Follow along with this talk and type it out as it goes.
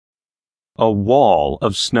A wall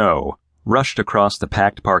of snow rushed across the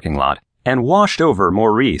packed parking lot and washed over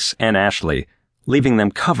Maurice and Ashley, leaving them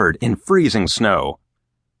covered in freezing snow.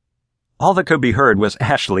 All that could be heard was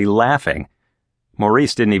Ashley laughing.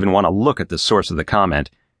 Maurice didn't even want to look at the source of the comment,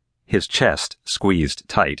 his chest squeezed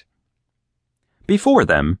tight. Before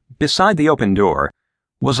them, beside the open door,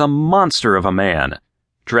 was a monster of a man,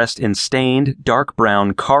 dressed in stained, dark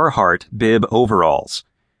brown Carhartt bib overalls,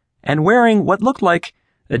 and wearing what looked like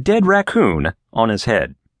a dead raccoon on his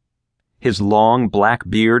head. His long black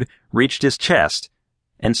beard reached his chest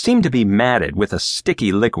and seemed to be matted with a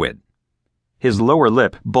sticky liquid. His lower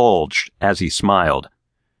lip bulged as he smiled.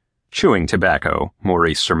 Chewing tobacco,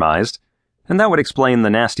 Maurice surmised, and that would explain the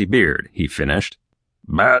nasty beard, he finished.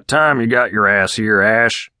 "About time you got your ass here,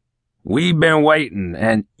 Ash. We've been waiting,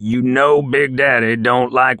 and you know Big Daddy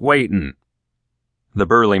don't like waiting." The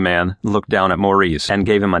burly man looked down at Maurice and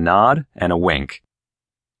gave him a nod and a wink.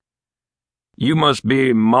 "You must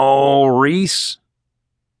be Maurice?"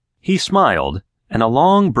 He smiled, and a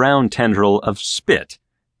long brown tendril of spit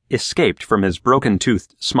escaped from his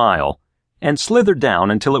broken-toothed smile and slithered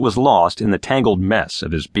down until it was lost in the tangled mess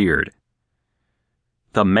of his beard.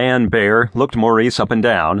 The man-bear looked Maurice up and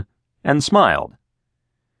down and smiled.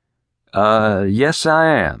 Yes, I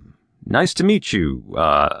am. Nice to meet you,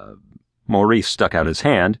 Maurice stuck out his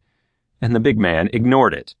hand, and the big man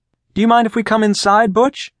ignored it. "Do you mind if we come inside,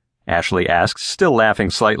 Butch?" Ashley asked, still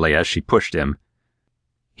laughing slightly as she pushed him.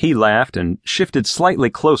 He laughed and shifted slightly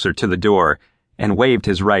closer to the door and waved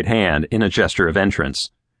his right hand in a gesture of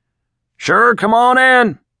entrance. "Sure, come on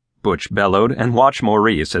in," Butch bellowed and watched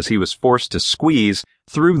Maurice as he was forced to squeeze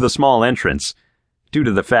through the small entrance due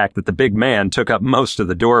to the fact that the big man took up most of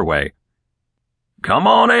the doorway. "Come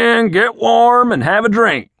on in, get warm, and have a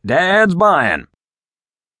drink. Dad's buying."